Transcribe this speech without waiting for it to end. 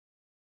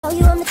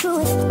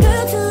truest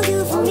girl to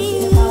you for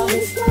me.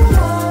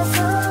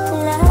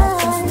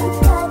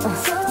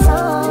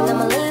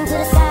 I'ma lean to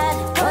the side,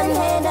 one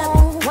hand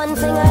up, one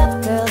finger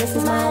up, girl, this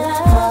is my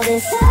love. Call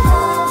this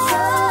love,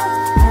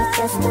 that's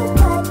just the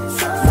cut.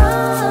 So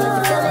let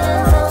the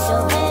feelings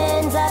show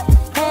hands up,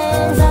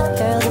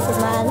 girl, this is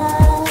my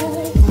love.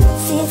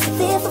 See, it's a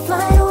fear for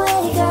flying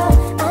away, girl.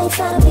 I ain't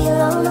trying to be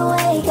alone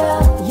away,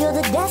 girl. You're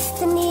the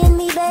destiny in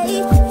me,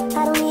 babe.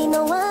 I don't need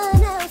no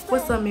one else.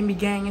 What's up, Mimi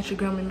Gang? It's your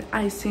girl Mimi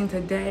Ice.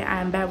 Today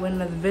I am back with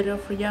another video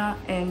for y'all,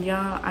 and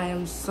y'all, I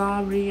am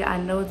sorry. I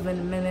know it's been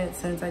a minute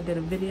since I did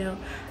a video.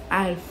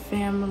 I had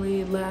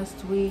family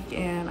last week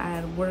and I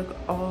had work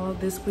all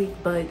this week,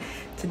 but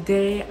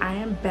today I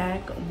am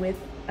back with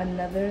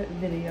another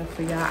video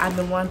for y'all. I've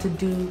been wanting to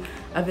do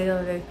a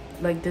video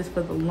like this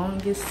for the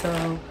longest,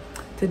 so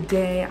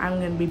today I'm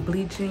going to be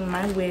bleaching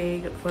my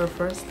wig for the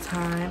first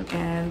time,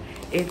 and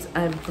it's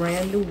a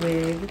brand new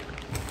wig.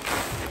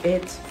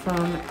 It's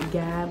from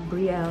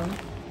Gabrielle.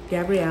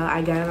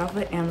 I got it off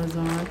of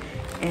Amazon,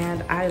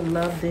 and I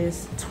love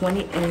this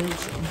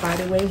 20-inch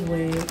body wave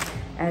wig.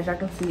 As y'all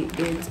can see,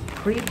 it's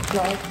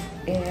pre-plucked,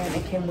 and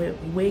it came with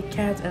wig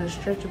caps and a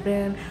stretcher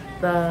band,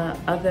 the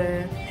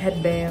other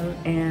headband,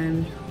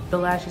 and the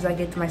lashes I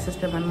get to my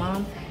sister and my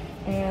mom.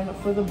 And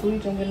for the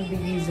bleach, I'm going to be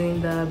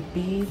using the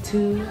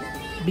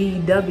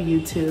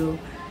BW2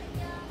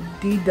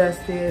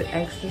 dedusted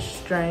extra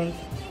strength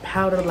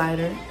powder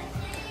lighter.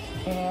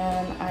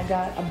 And I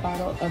got a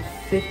bottle of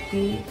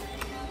 50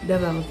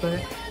 developer,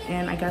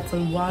 and I got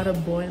some water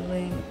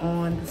boiling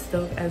on the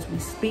stove as we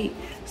speak.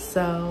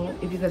 So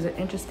if you guys are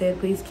interested,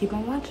 please keep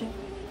on watching.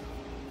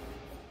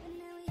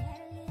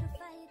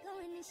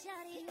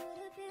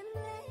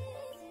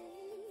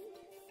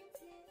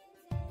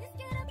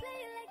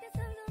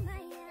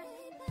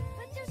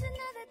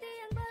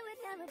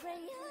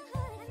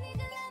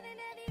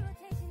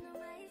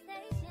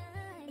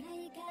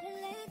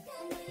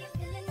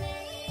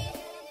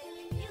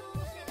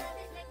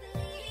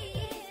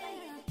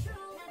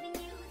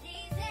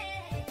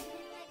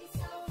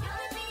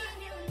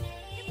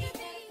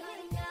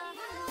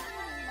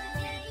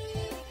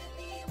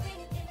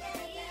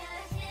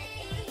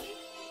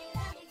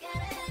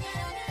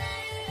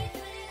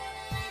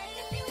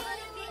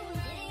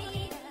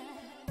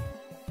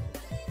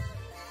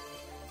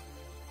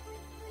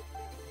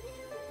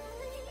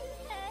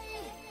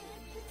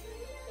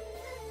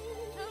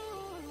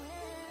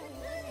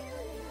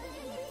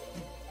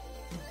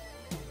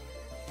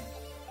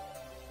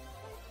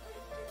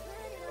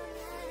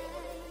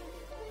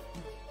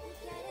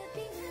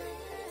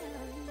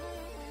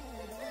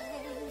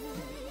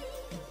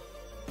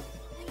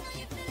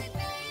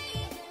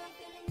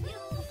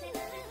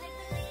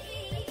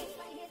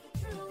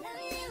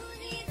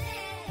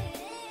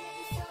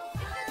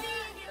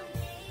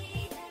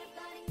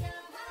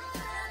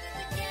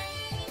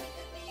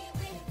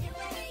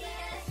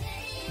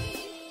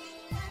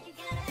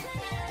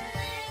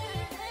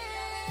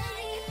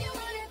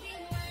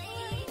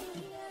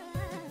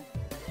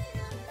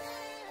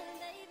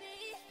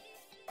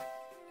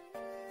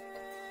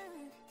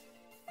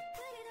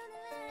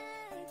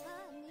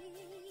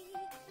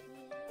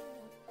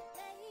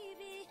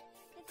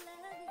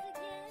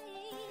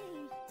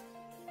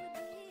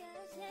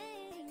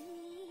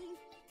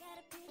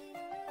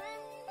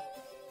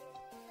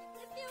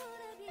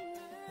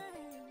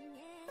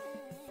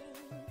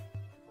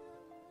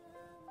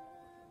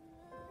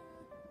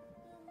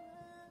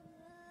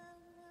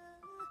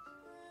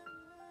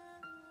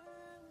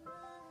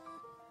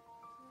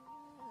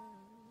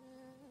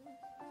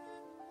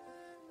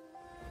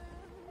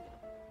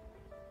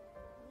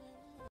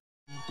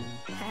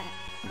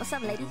 What's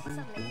up, ladies?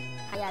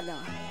 How y'all doing?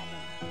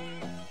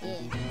 Yeah,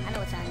 I know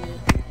what y'all need.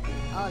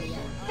 All of y'all.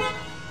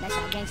 That's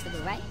y'all gangsta do,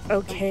 right?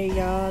 Okay,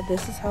 y'all,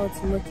 this is how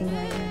it's looking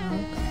right now.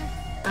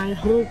 I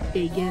hope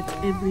it gets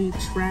every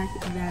track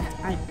that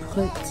I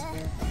put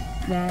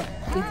that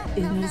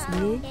is in this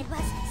wig.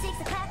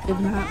 If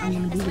not, I'm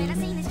gonna do it.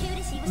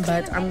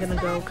 But I'm gonna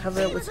go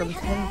cover it with some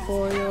tin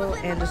foil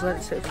and just let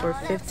it sit for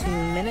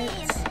 15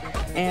 minutes,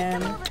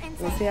 and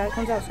we'll see how it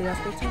comes out. So y'all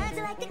stay tuned.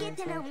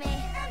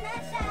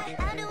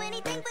 I'll do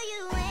anything for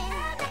you,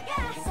 and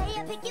say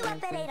I'll pick you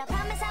up at 8, I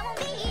promise I won't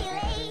be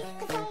late.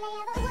 'Cause all I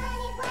ever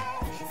wanted was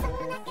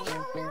someone I can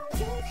hold on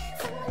to,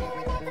 someone who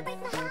will never break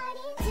my heart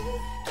in two.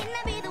 Can I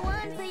be the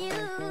one for you?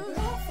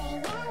 Let's say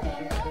loud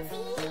and let's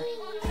see.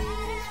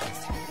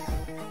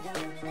 I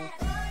told you that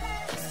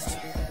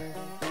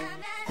I'm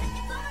not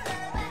looking for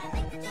love, but I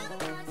think that you're the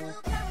one, so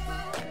come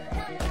on.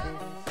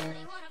 So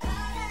they wanna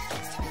ball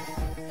us,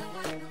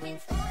 someone who can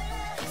spoil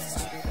us.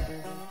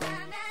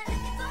 I'm not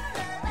looking for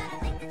love, but I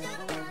think that you're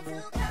the one, so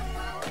come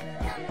on.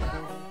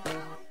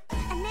 I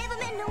never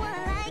met no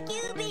one like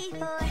you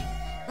before,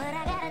 but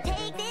I gotta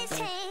take this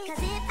chance, 'cause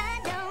if I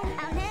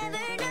don't, I'll never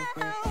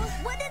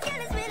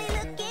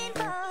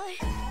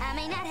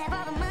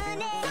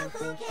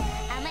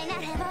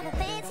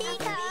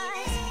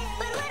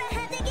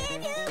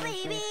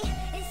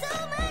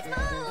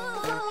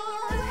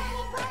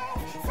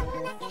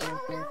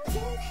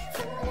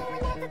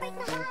to break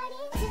my heart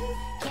in two.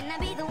 Can I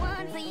be the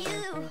one for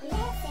you?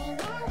 Let's say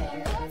more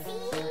than let's see.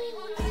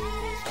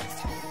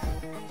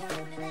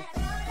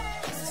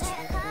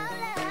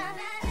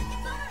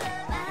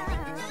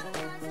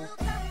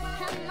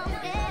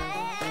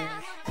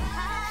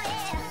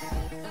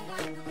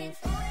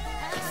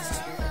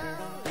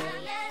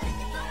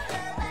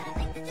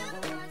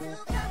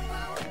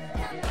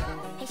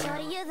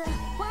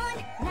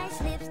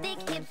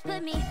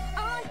 Put me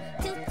on,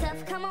 too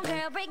tough, come on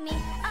girl, break me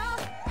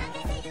off. I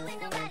can't see you with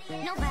nobody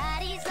else.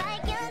 Nobody's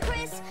like young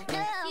Chris,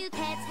 no. Few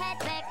cats had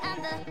back, I'm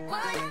the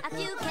one. A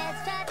few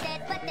cats tried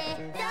that, but they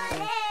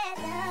done it.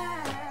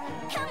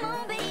 Come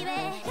on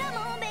baby, come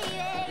on baby,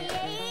 yeah,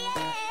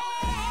 yeah.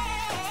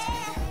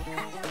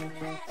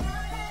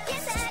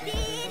 Yes I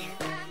did.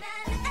 I'm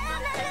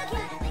not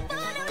looking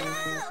for no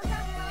love.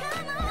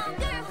 Come on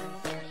girl,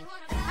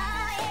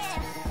 oh yeah.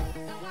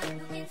 Woo,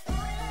 woo, woo, woo,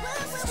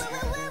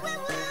 woo, woo,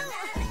 woo.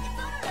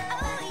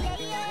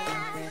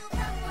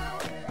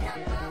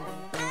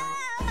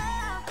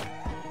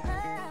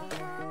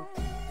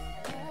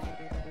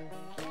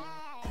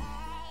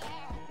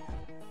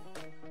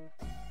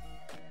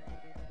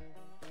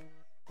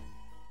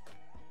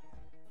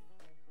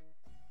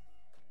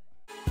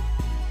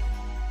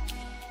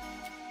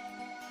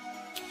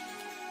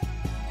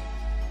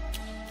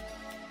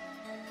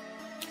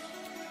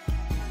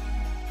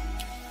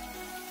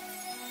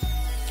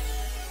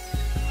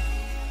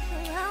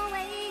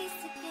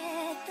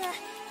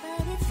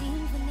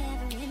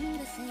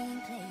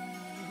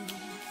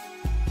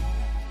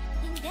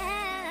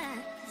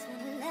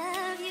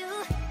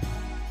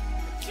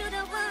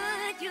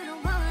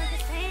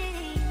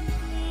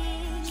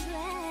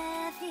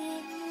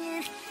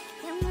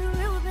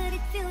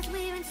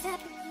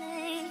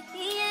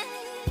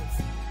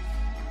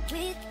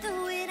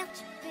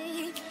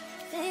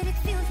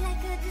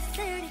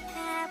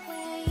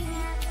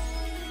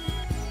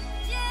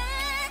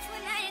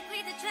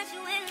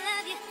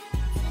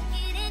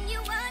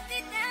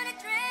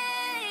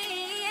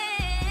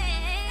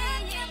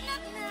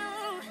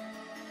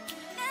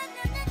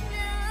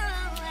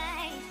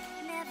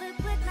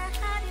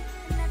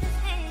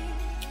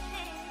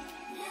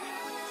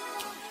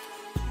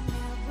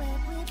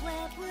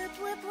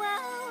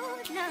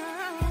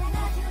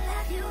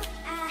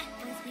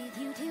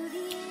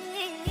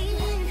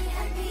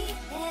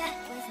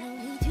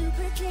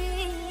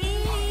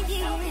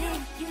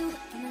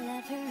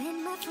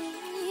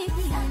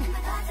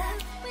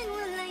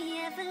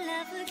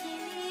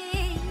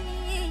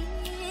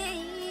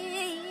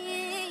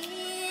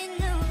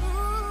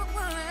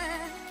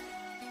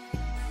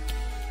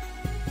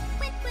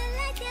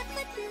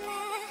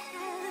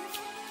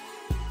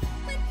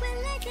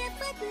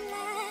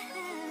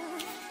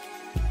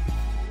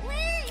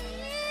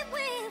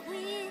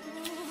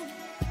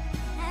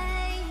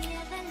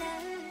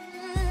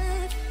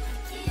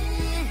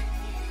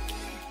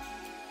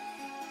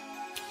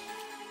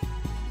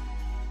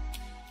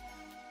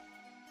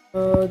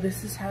 So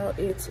this is how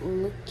it's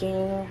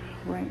looking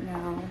right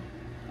now.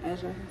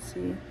 As y'all can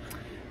see,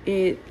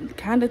 it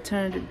kind of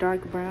turned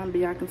dark brown,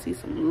 but y'all can see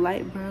some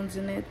light browns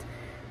in it.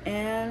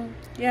 And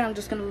yeah, I'm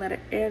just gonna let it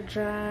air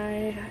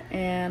dry,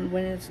 and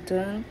when it's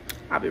done,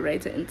 I'll be ready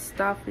to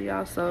install for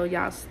y'all. So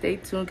y'all stay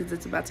tuned because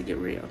it's about to get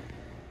real.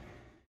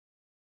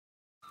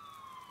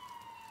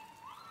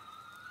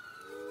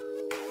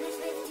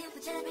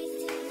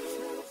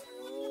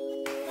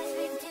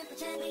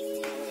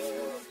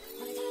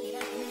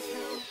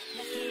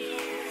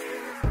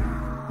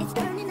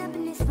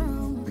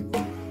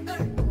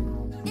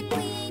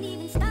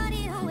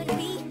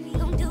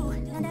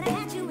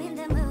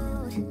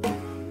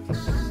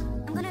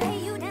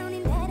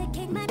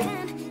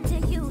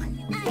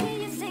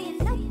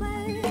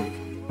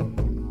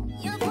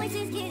 Your voice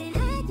is getting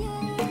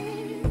higher.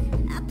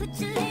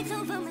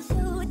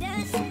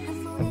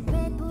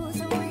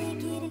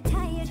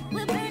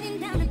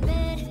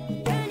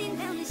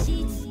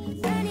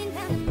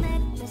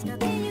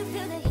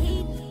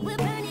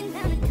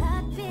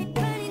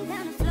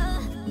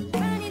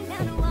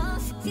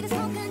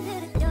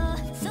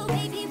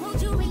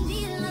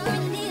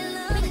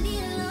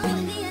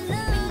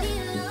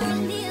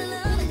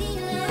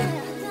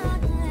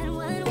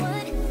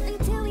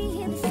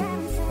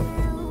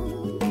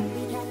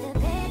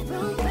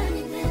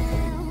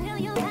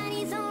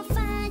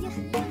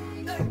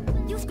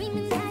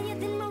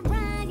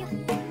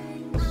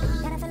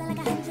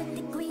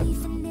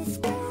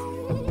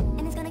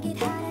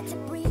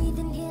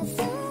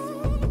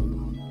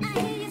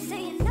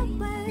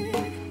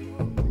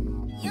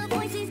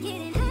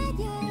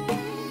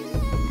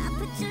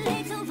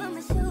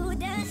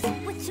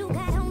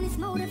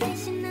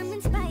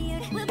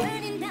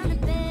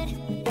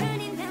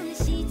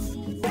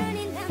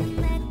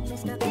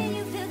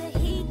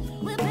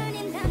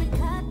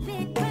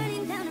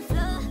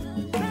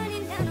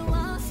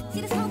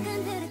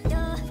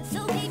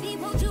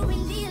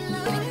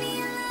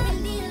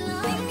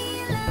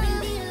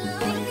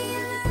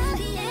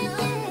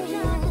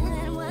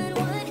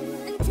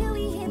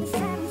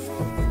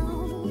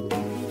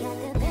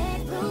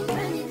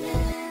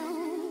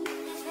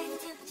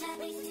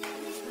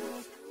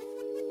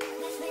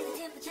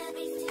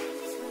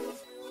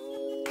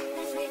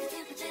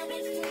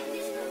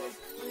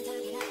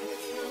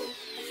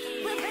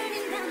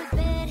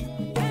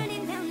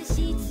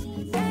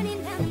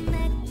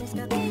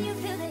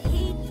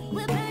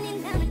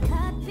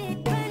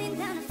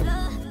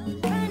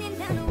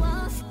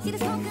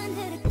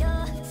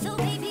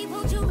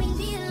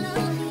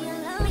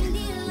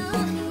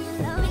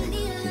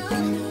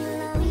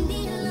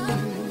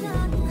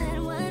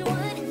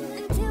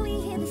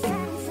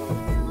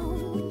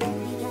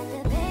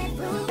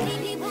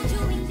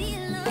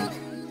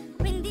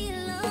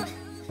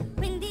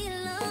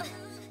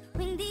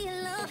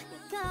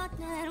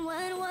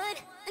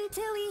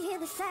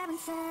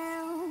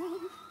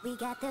 sound. We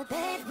got the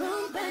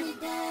bedroom burning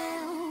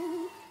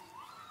down.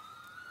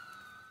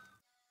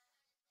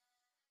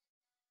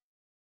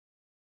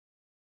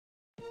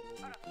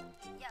 Hold up.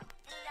 Yo,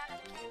 any y'all got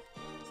the candy?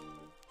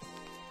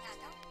 Y'all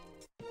don't?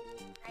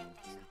 I didn't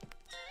think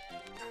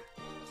so.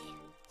 Yeah,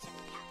 check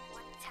me out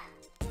one time.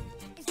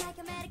 It's like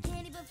I'm at a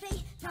candy buffet.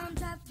 Plum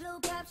drops, blow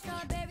pops,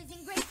 strawberries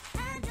and grapes. I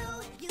know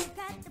you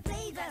got the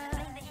flavor.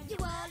 You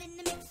all in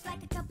the mix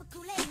like a cup of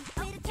Kool-Aid.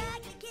 With a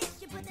chocolate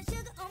kiss, you put the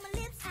sugar on my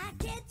lips. I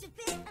catch a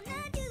fit, I'm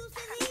not used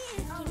to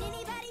this. Can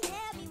anybody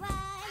tell me why?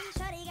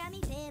 Shorty got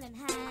me feeling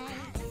high.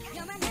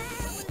 You're my now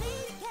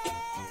lady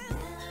girl.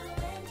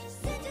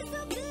 Since you're so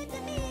good to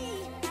me,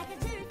 I can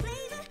share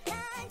flavor,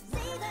 life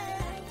saver.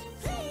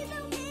 Please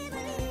don't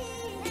ever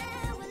leave.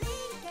 Now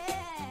lady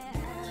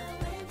girl.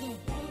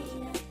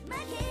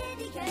 My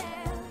candy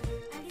girl.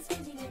 I get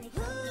stingy when it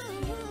comes to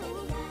you.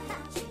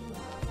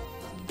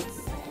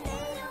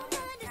 They don't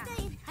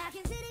understand. I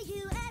consider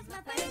you as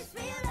my first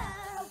real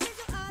love.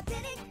 Official,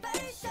 authentic,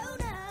 first show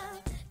love.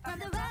 From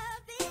the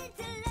rough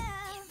into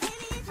love.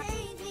 Baby, you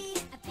changed me.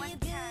 I feel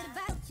good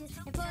about you.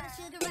 And for the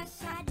sugar rush,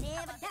 I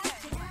never doubt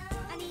you.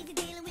 I need you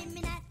dealing with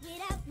me, not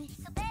without me.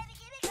 So baby,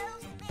 keep it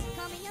close to me.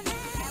 Call me your man,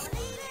 now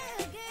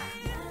leader, girl.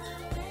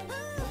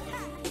 Ooh,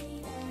 ha.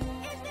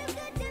 It feels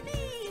good to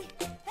me,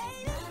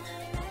 baby.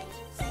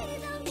 Say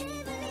don't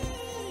ever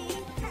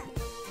leave. Ha.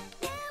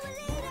 Now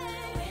leader,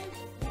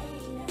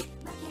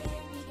 my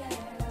candy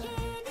girl.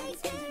 Candy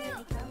girl.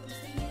 Comes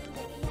to you,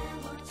 baby, I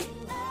want you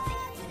all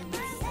to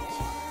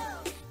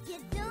myself. You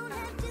don't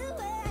have to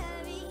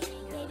worry,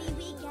 baby,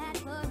 we got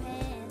forever.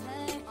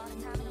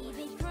 Leave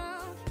it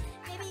crunk,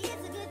 baby,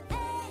 it's a good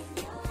thing.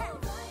 Ha.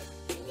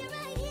 You're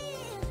right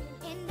here,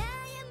 and I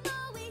am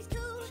always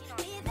cool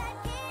with that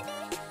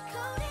candy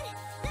coated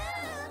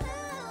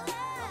love.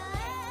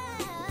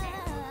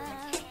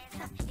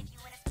 If you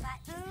in a spot,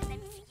 let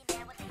me see you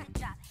now, let it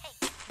drop. Hey,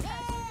 put your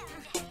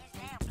hands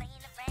down,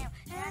 playing around.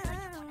 Now I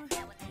know you wanna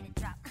now, let it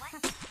drop.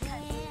 What? Put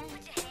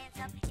your hands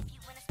up if you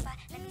in a spot,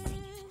 let me see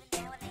you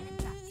now, let it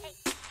drop. Hey,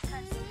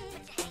 put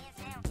your hands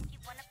down if you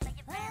wanna play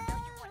around.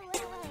 Know you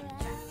wanna now, let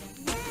it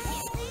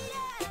drop.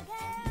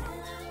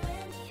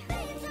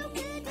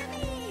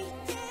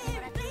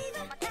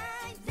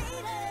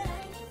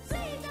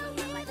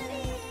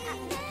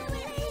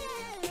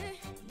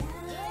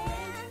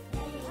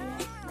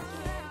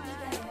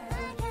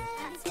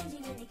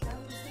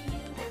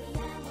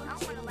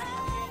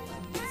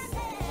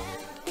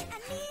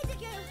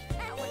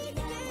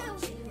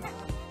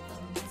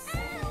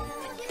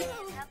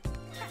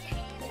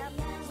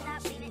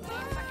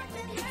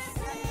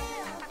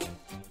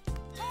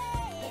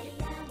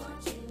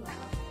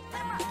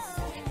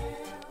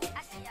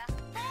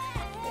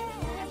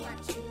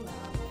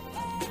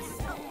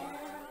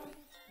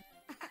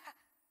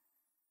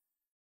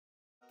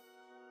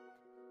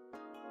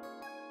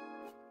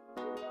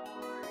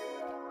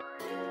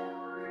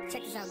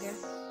 Check this out, girl.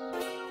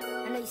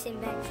 I know you sitting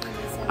back.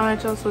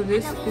 Alright, y'all, so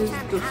this is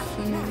the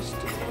finished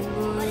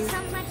look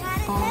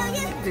on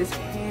this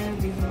hair,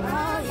 these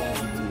black.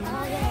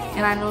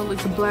 And I know it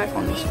looks black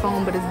on this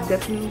phone, but it's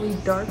definitely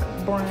dark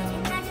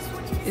brown.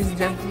 It's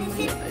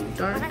definitely a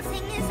dark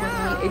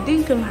brown. It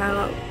didn't come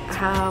out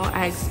how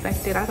I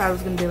expected. I thought it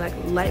was gonna be like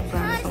light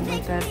brown or something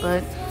like that,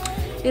 but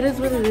it is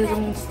what it is.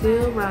 I'm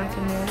still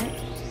rocking it.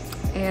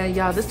 And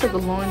y'all, this took a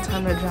long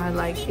time to dry.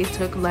 Like, it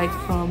took like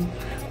from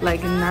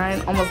like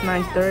 9, almost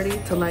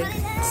 9:30 to like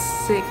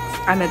 6.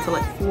 I meant to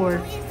like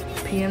 4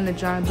 p.m. to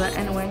dry. But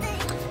anyway,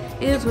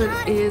 it is what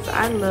it is.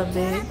 I love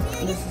it.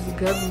 This is a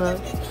good look.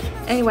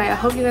 Anyway, I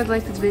hope you guys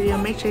like this video.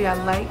 Make sure y'all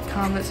like,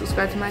 comment,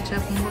 subscribe to my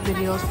channel for more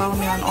videos. Follow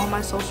me on all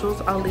my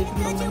socials. I'll leave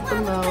them the link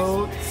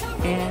below.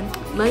 And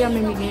love y'all,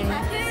 Mimi gang.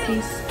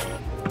 Peace.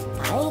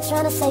 I ain't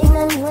tryna say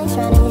nothing, you ain't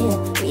tryna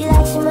hear.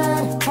 Relax your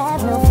mind,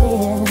 have no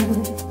fear.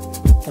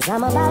 Cause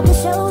I'm about to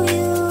show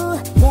you,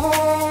 yeah.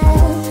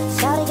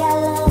 Shawty got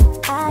love,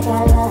 I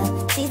got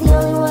love. She's the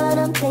only